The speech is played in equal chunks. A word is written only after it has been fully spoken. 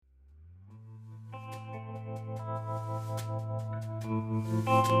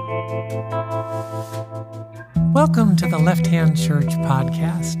Welcome to the Left Hand Church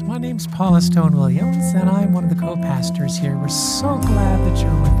podcast. My name's Paula Stone Williams, and I'm one of the co-pastors here. We're so glad that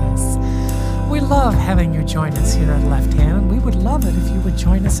you're with us. We love having you join us here at Left Hand, and we would love it if you would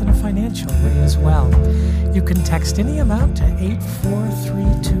join us in a financial way as well. You can text any amount to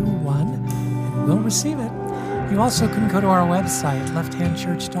 84321, and we'll receive it. You also can go to our website,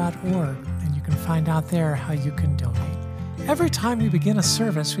 lefthandchurch.org, and you can find out there how you can donate. Every time we begin a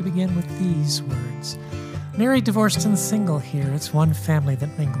service, we begin with these words. Married, divorced, and single here, it's one family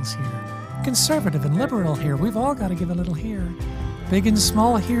that mingles here. Conservative and liberal here, we've all got to give a little here. Big and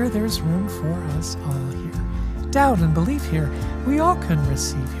small here, there's room for us all here. Doubt and belief here, we all can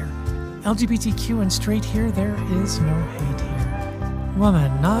receive here. LGBTQ and straight here, there is no hate here.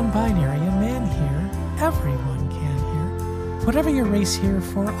 Woman, non-binary, and man here, everyone can here. Whatever your race here,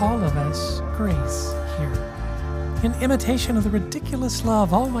 for all of us, grace here. In imitation of the ridiculous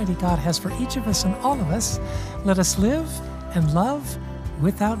love Almighty God has for each of us and all of us, let us live and love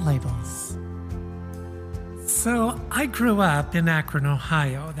without labels. So I grew up in Akron,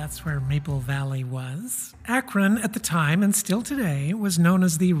 Ohio. That's where Maple Valley was. Akron at the time, and still today, was known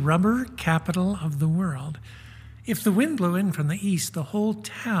as the rubber capital of the world. If the wind blew in from the east, the whole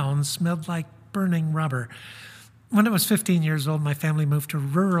town smelled like burning rubber. When I was 15 years old, my family moved to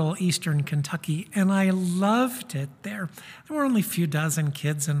rural eastern Kentucky, and I loved it there. There were only a few dozen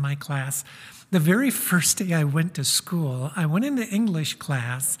kids in my class. The very first day I went to school, I went into English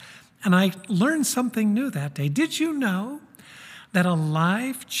class, and I learned something new that day. Did you know that a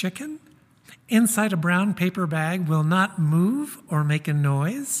live chicken inside a brown paper bag will not move or make a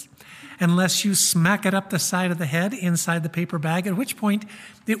noise unless you smack it up the side of the head inside the paper bag, at which point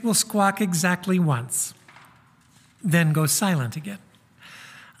it will squawk exactly once, then go silent again?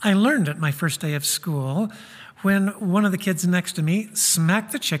 I learned it my first day of school when one of the kids next to me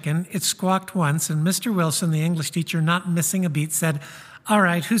smacked the chicken, it squawked once, and Mr. Wilson, the English teacher, not missing a beat, said, "All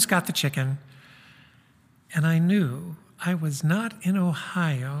right, who's got the chicken?" And I knew I was not in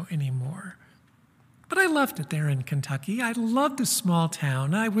Ohio anymore. But I loved it there in Kentucky. I loved a small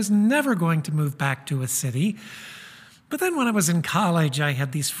town. I was never going to move back to a city. But then when I was in college, I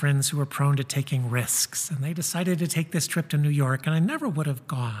had these friends who were prone to taking risks, and they decided to take this trip to New York, and I never would have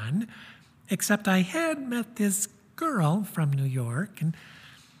gone, except I had met this girl from New York. And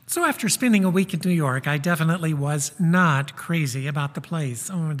so after spending a week in New York, I definitely was not crazy about the place.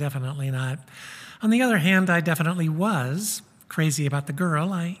 Oh, definitely not. On the other hand, I definitely was crazy about the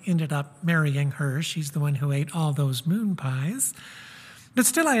girl. I ended up marrying her. She's the one who ate all those moon pies. But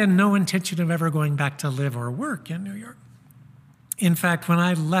still, I had no intention of ever going back to live or work in New York. In fact, when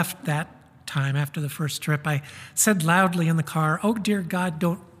I left that time after the first trip, I said loudly in the car, "Oh, dear God,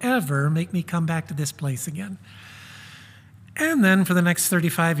 don't ever make me come back to this place again." And then for the next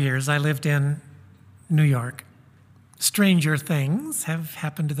 35 years, I lived in New York. Stranger things have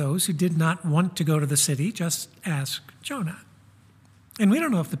happened to those who did not want to go to the city. Just ask Jonah. And we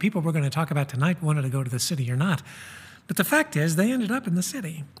don't know if the people we're going to talk about tonight wanted to go to the city or not. But the fact is, they ended up in the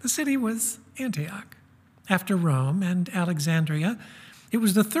city. The city was Antioch. After Rome and Alexandria, it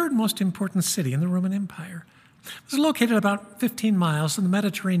was the third most important city in the Roman Empire. It was located about 15 miles from the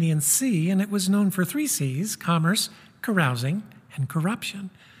Mediterranean Sea, and it was known for 3 C's: commerce, carousing, and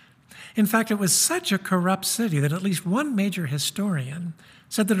corruption. In fact, it was such a corrupt city that at least one major historian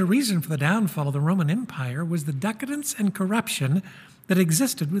said that a reason for the downfall of the Roman Empire was the decadence and corruption that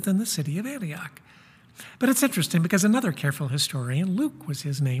existed within the city of Antioch. But it's interesting because another careful historian, Luke was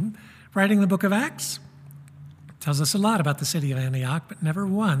his name, writing the book of Acts, tells us a lot about the city of Antioch, but never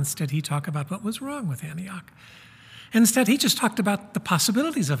once did he talk about what was wrong with Antioch. Instead, he just talked about the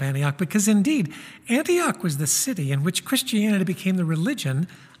possibilities of Antioch, because indeed, Antioch was the city in which Christianity became the religion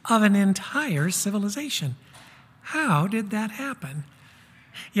of an entire civilization. How did that happen?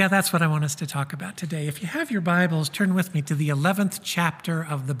 Yeah, that's what I want us to talk about today. If you have your Bibles, turn with me to the 11th chapter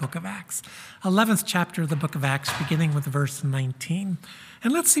of the book of Acts. 11th chapter of the book of Acts, beginning with verse 19.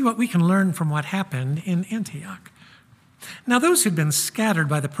 And let's see what we can learn from what happened in Antioch. Now, those who'd been scattered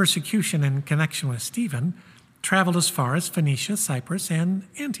by the persecution in connection with Stephen traveled as far as Phoenicia, Cyprus, and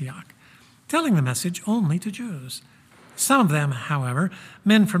Antioch, telling the message only to Jews. Some of them, however,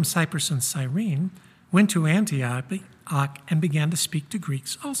 men from Cyprus and Cyrene, went to Antioch and began to speak to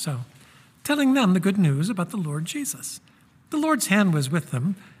Greeks also, telling them the good news about the Lord Jesus. The Lord's hand was with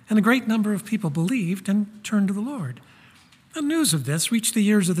them, and a great number of people believed and turned to the Lord. The news of this reached the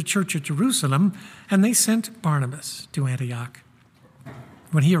ears of the church at Jerusalem, and they sent Barnabas to Antioch.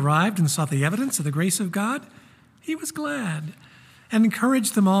 When he arrived and saw the evidence of the grace of God, he was glad and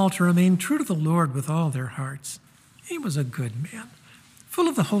encouraged them all to remain true to the Lord with all their hearts. He was a good man, full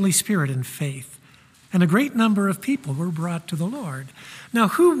of the Holy Spirit and faith, and a great number of people were brought to the Lord. Now,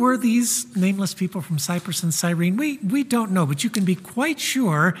 who were these nameless people from Cyprus and Cyrene? We don't know, but you can be quite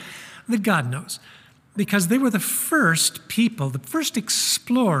sure that God knows, because they were the first people, the first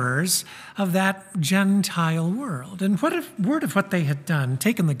explorers of that Gentile world. And word of what they had done,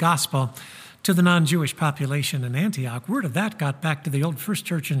 taken the gospel to the non-Jewish population in Antioch, word of that got back to the old first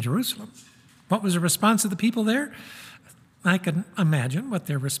church in Jerusalem. What was the response of the people there? I can imagine what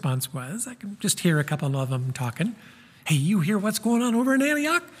their response was. I can just hear a couple of them talking. Hey, you hear what's going on over in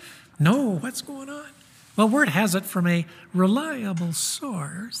Antioch? No, what's going on? Well, word has it from a reliable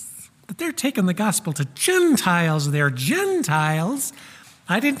source that they're taking the gospel to Gentiles. They're Gentiles.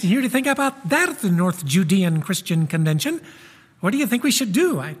 I didn't hear anything about that at the North Judean Christian Convention. What do you think we should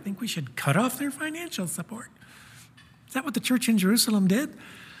do? I think we should cut off their financial support. Is that what the church in Jerusalem did?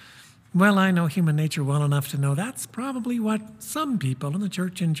 Well, I know human nature well enough to know that's probably what some people in the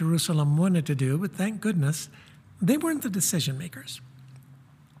church in Jerusalem wanted to do, but thank goodness they weren't the decision makers.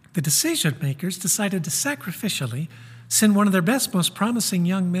 The decision makers decided to sacrificially send one of their best, most promising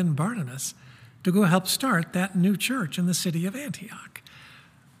young men, Barnabas, to go help start that new church in the city of Antioch.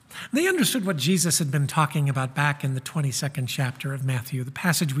 They understood what Jesus had been talking about back in the 22nd chapter of Matthew, the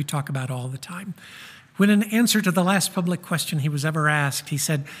passage we talk about all the time. When in answer to the last public question he was ever asked, he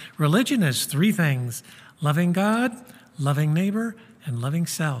said, religion is three things: loving God, loving neighbor, and loving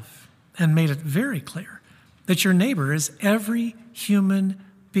self, and made it very clear that your neighbor is every human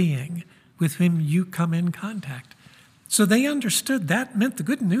being with whom you come in contact. So they understood that meant the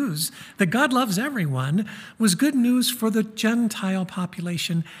good news that God loves everyone was good news for the Gentile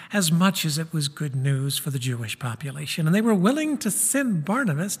population as much as it was good news for the Jewish population. And they were willing to send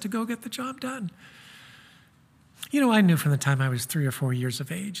Barnabas to go get the job done. You know, I knew from the time I was 3 or 4 years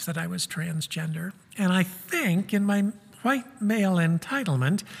of age that I was transgender. And I think in my white male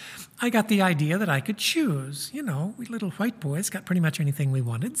entitlement, I got the idea that I could choose. You know, we little white boys got pretty much anything we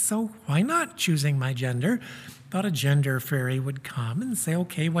wanted, so why not choosing my gender? Thought a gender fairy would come and say,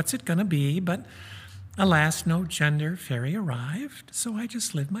 okay, what's it going to be? But alas, no gender fairy arrived, so I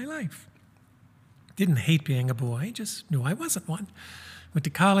just lived my life. Didn't hate being a boy, just knew I wasn't one. Went to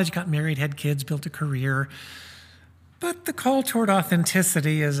college, got married, had kids, built a career. But the call toward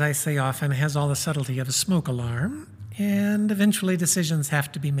authenticity, as I say often, has all the subtlety of a smoke alarm, and eventually decisions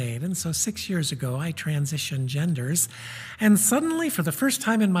have to be made. And so 6 years ago, I transitioned genders, and suddenly, for the first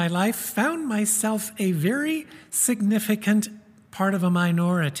time in my life, found myself a very significant part of a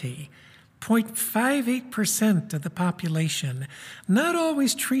minority. 0.58% of the population, not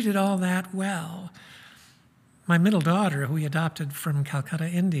always treated all that well. My middle daughter, who we adopted from Calcutta,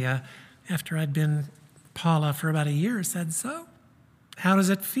 India, after I'd been Paula for about a year, said, so how does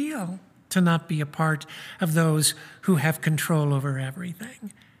it feel to not be a part of those who have control over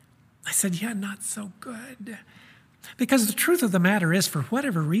everything? I said, yeah, not so good. Because the truth of the matter is, for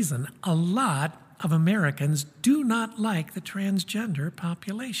whatever reason, a lot of Americans do not like the transgender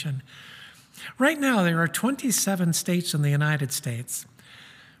population. Right now, there are 27 states in the United States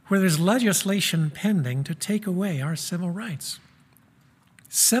where there's legislation pending to take away our civil rights.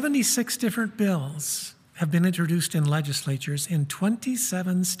 76 different bills have been introduced in legislatures in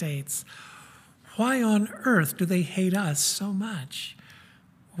 27 states. Why on earth do they hate us so much?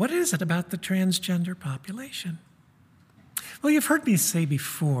 What is it about the transgender population? Well, you've heard me say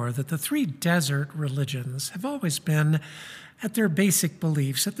before that the three desert religions have always been, at their basic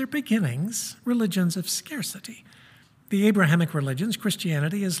beliefs, at their beginnings, religions of scarcity. The Abrahamic religions,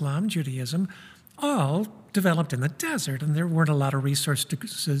 Christianity, Islam, Judaism, all developed in the desert, and there weren't a lot of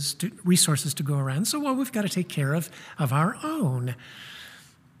resources to go around. So, well, we've got to take care of our own.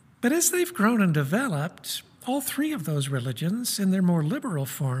 But as they've grown and developed, all three of those religions, in their more liberal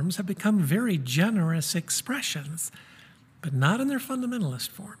forms, have become very generous expressions, but not in their fundamentalist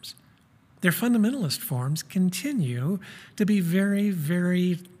forms. Their fundamentalist forms continue to be very,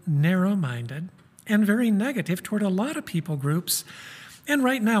 very narrow-minded and very negative toward a lot of people groups. And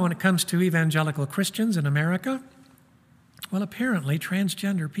right now, when it comes to evangelical Christians in America, well, apparently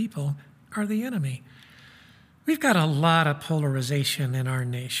transgender people are the enemy. We've got a lot of polarization in our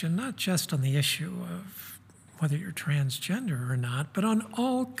nation, not just on the issue of whether you're transgender or not, but on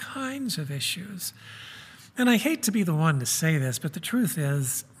all kinds of issues. And I hate to be the one to say this, but the truth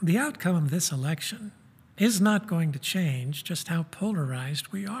is, the outcome of this election is not going to change just how polarized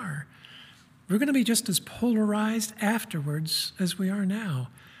we are. We're going to be just as polarized afterwards as we are now.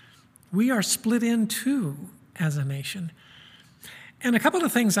 We are split in two as a nation. And a couple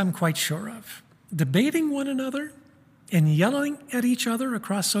of things I'm quite sure of. Debating one another and yelling at each other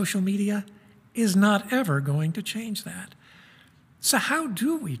across social media is not ever going to change that. So how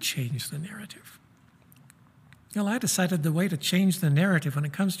do we change the narrative? Well, I decided the way to change the narrative when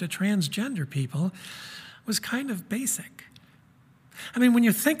it comes to transgender people was kind of basic. I mean, when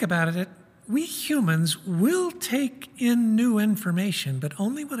you think about it, we humans will take in new information, but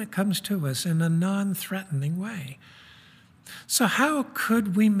only when it comes to us in a non-threatening way. So how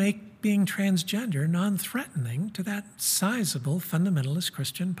could we make being transgender non-threatening to that sizable fundamentalist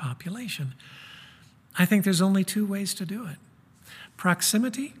Christian population? I think there's only two ways to do it: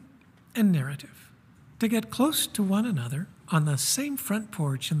 proximity and narrative. To get close to one another on the same front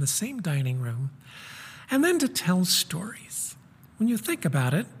porch in the same dining room, and then to tell stories. When you think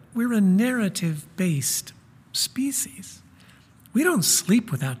about it, we're a narrative-based species. We don't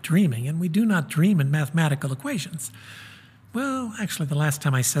sleep without dreaming, and we do not dream in mathematical equations. Well, actually, the last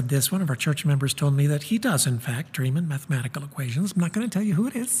time I said this, one of our church members told me that he does, in fact, dream in mathematical equations. I'm not going to tell you who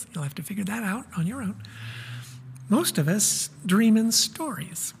it is. You'll have to figure that out on your own. Most of us dream in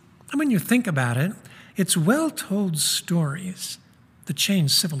stories. And when you think about it, it's well-told stories that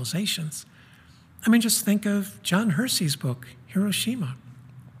change civilizations. I mean, just think of John Hersey's book, Hiroshima,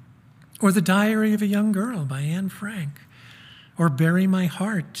 or The Diary of a Young Girl by Anne Frank, or Bury My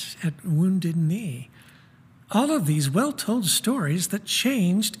Heart at Wounded Knee. All of these well-told stories that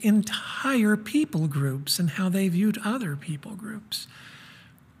changed entire people groups and how they viewed other people groups.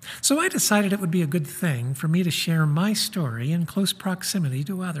 So I decided it would be a good thing for me to share my story in close proximity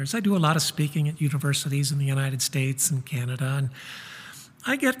to others. I do a lot of speaking at universities in the United States and Canada, and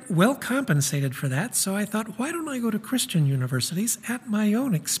I get well compensated for that, so I thought, why don't I go to Christian universities at my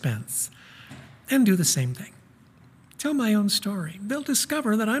own expense and do the same thing? Tell my own story. They'll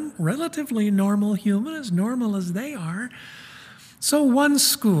discover that I'm relatively normal human, as normal as they are. So one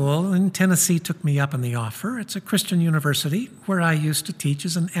school in Tennessee took me up on the offer. It's a Christian university where I used to teach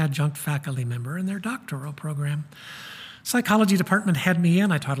as an adjunct faculty member in their doctoral program. Psychology department had me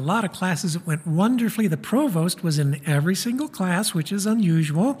in. I taught a lot of classes. It went wonderfully. The provost was in every single class, which is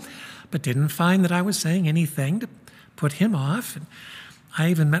unusual, but didn't find that I was saying anything to put him off. And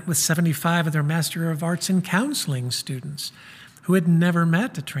I even met with 75 of their Master of Arts in Counseling students who had never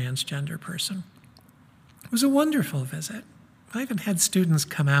met a transgender person. It was a wonderful visit. I even had students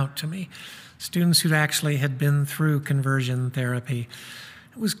come out to me, students who actually had been through conversion therapy.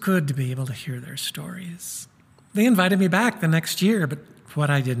 It was good to be able to hear their stories. They invited me back the next year, but what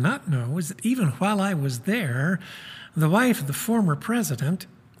I did not know was that even while I was there, the wife of the former president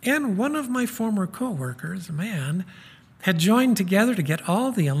and one of my former co-workers, a man, had joined together to get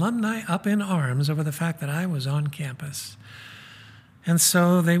all the alumni up in arms over the fact that I was on campus. And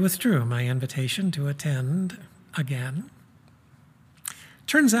so they withdrew my invitation to attend again.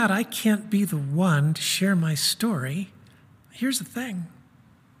 Turns out I can't be the one to share my story. Here's the thing.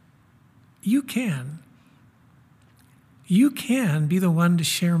 You can. You can be the one to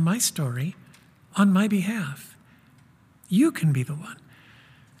share my story on my behalf. You can be the one.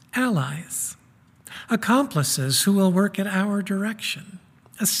 Allies, accomplices who will work at our direction,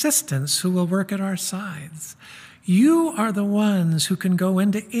 assistants who will work at our sides. You are the ones who can go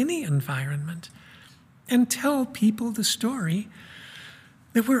into any environment and tell people the story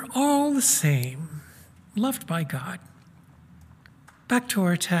that we're all the same, loved by God. Back to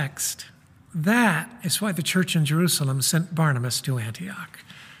our text. That is why the church in Jerusalem sent Barnabas to Antioch,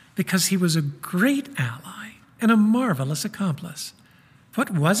 because he was a great ally and a marvelous accomplice.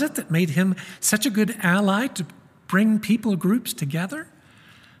 What was it that made him such a good ally to bring people groups together?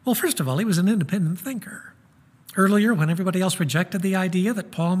 Well, first of all, he was an independent thinker. Earlier, when everybody else rejected the idea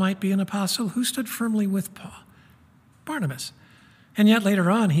that Paul might be an apostle, who stood firmly with Paul? Barnabas. And yet later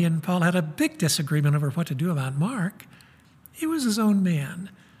on, he and Paul had a big disagreement over what to do about Mark. He was his own man.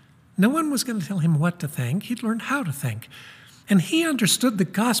 No one was going to tell him what to think. He'd learned how to think. And he understood the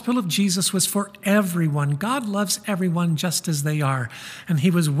gospel of Jesus was for everyone. God loves everyone just as they are. And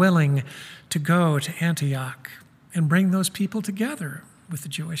he was willing to go to Antioch and bring those people together with the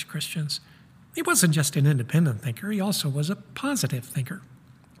Jewish Christians. He wasn't just an independent thinker. He also was a positive thinker.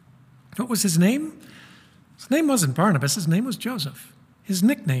 What was his name? His name wasn't Barnabas. His name was Joseph. His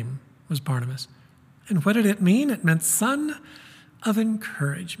nickname was Barnabas. And what did it mean? It meant son of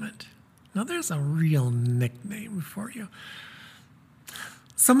encouragement. Now there's a real nickname for you.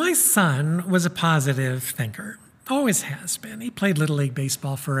 So my son was a positive thinker, always has been. He played Little League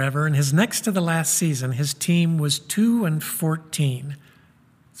Baseball forever, and his next to the last season, his team was 2-14.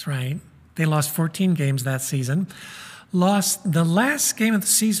 That's right. They lost 14 games that season. Lost the last game of the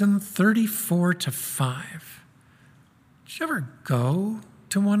season 34-5. Did you ever go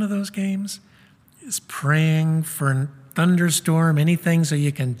to one of those games? Just praying for a thunderstorm, anything so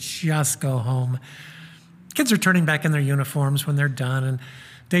you can just go home. Kids are turning back in their uniforms when they're done, and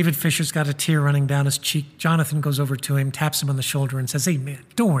David Fisher's got a tear running down his cheek. Jonathan goes over to him, taps him on the shoulder, and says, "Hey, man,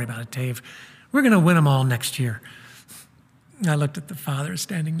 don't worry about it, Dave. We're going to win them all next year." I looked at the father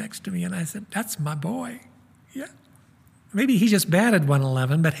standing next to me, and I said, "That's my boy." Yeah. Maybe he just batted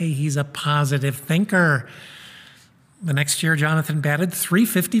 111, but hey, he's a positive thinker. The next year, Jonathan batted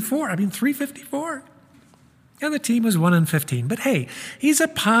 354. 354. And the team was 1-15. But hey, he's a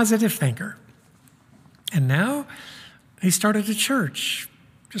positive thinker. And now he started a church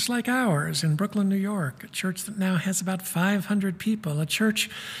just like ours in Brooklyn, New York, a church that now has about 500 people, a church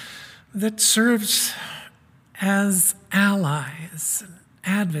that serves as allies and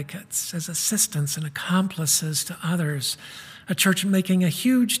advocates, as assistants and accomplices to others, a church making a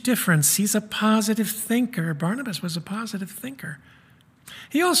huge difference. He's a positive thinker. Barnabas was a positive thinker.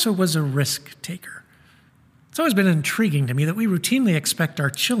 He also was a risk taker. It's always been intriguing to me that we routinely expect our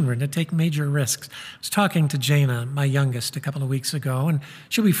children to take major risks. I was talking to Jana, my youngest, a couple of weeks ago, and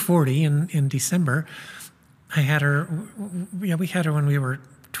she'll be 40 in December. We had her when we were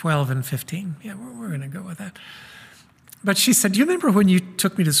 12 and 15. Yeah, we're going to go with that. But she said, "Do you remember when you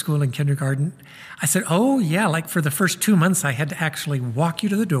took me to school in kindergarten?" I said, "Oh, yeah, like for the first 2 months, I had to actually walk you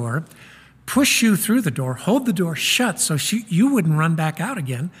to the door, push you through the door, hold the door shut so you wouldn't run back out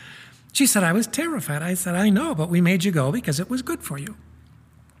again." She said, "I was terrified." I said, "I know, but we made you go because it was good for you."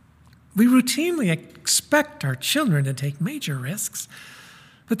 We routinely expect our children to take major risks,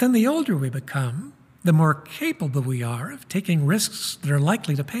 but then the older we become, the more capable we are of taking risks that are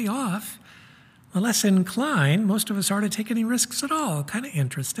likely to pay off, the less inclined most of us are to take any risks at all. Kind of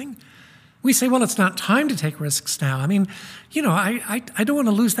interesting. We say, well, it's not time to take risks now. I don't want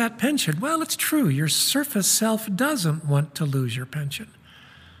to lose that pension. Well, it's true. Your surface self doesn't want to lose your pension.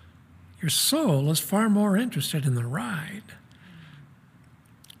 Your soul is far more interested in the ride.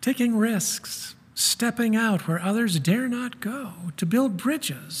 Taking risks, stepping out where others dare not go, to build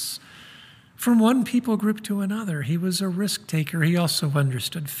bridges from one people group to another. He was a risk taker. He also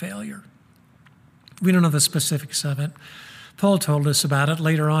understood failure. We don't know the specifics of it. Paul told us about it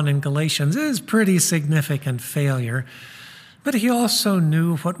later on in Galatians. It is pretty significant failure. But he also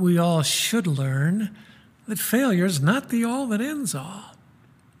knew what we all should learn, that failure is not the all that ends all.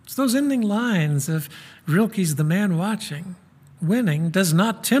 It's those ending lines of Rilke's The Man Watching. Winning does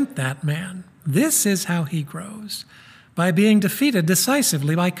not tempt that man. This is how he grows, by being defeated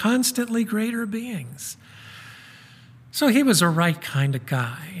decisively by constantly greater beings. So he was a right kind of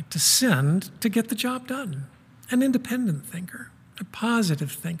guy to send to get the job done. An independent thinker, a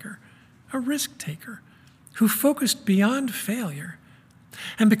positive thinker, a risk taker who focused beyond failure.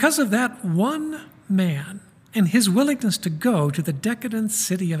 And because of that one man and his willingness to go to the decadent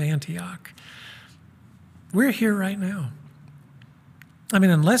city of Antioch, we're here right now.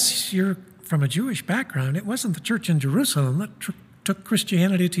 Unless you're from a Jewish background, it wasn't the church in Jerusalem that took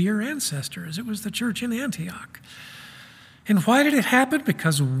Christianity to your ancestors. It was the church in Antioch. And why did it happen?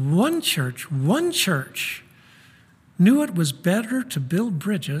 Because one church knew it was better to build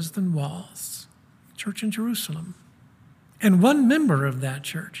bridges than walls. Church in Jerusalem. And one member of that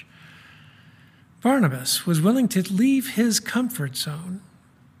church, Barnabas, was willing to leave his comfort zone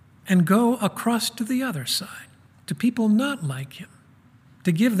and go across to the other side, to people not like him,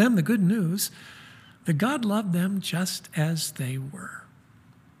 to give them the good news that God loved them just as they were.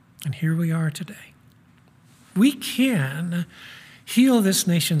 And here we are today. We can heal this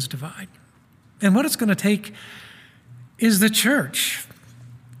nation's divide. And what it's going to take is the church.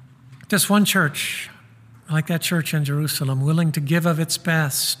 Just one church, like that church in Jerusalem, willing to give of its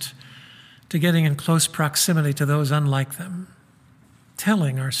best to getting in close proximity to those unlike them,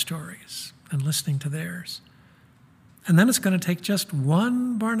 telling our stories and listening to theirs. And then it's going to take just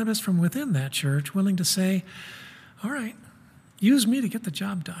one Barnabas from within that church willing to say, all right, use me to get the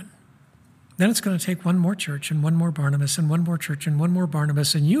job done. Then it's going to take one more church and one more Barnabas and one more church and one more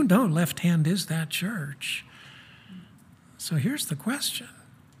Barnabas. And you know Left Hand is that church. So here's the question.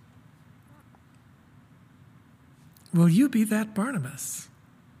 Will you be that Barnabas?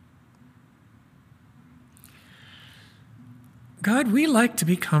 God, we like to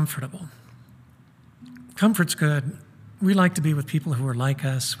be comfortable. Comfort's good. We like to be with people who are like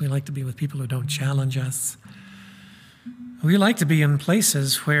us. We like to be with people who don't challenge us. We like to be in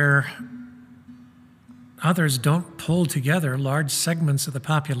places where others don't pull together large segments of the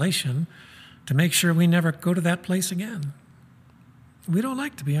population to make sure we never go to that place again. We don't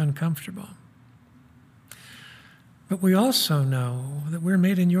like to be uncomfortable. But we also know that we're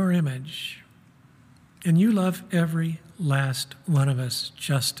made in your image, and you love every last one of us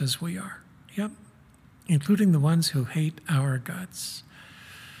just as we are. Yep, including the ones who hate our guts.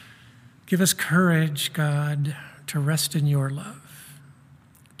 Give us courage, God, to rest in your love.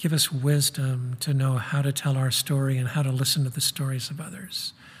 Give us wisdom to know how to tell our story and how to listen to the stories of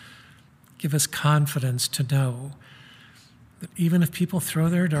others. Give us confidence to know that even if people throw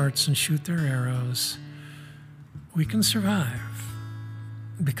their darts and shoot their arrows, we can survive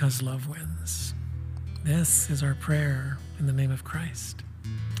because love wins. This is our prayer in the name of Christ.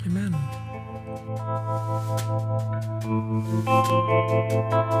 Amen.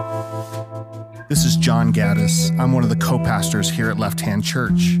 This is John Gaddis. I'm one of the co-pastors here at Left Hand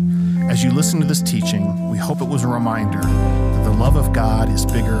Church. As you listen to this teaching, we hope it was a reminder that the love of God is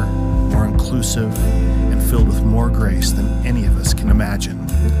bigger, more inclusive, and filled with more grace than any of us can imagine.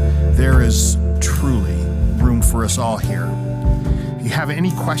 There is truly room for us all here. If you have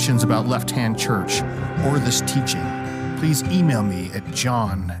any questions about Left Hand Church or this teaching, please email me at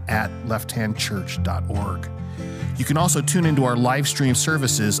john@lefthandchurch.org. You can also tune into our live stream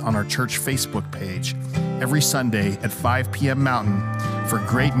services on our church Facebook page every Sunday at 5 p.m. Mountain for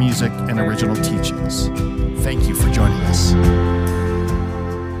great music and original teachings. Thank you for joining us.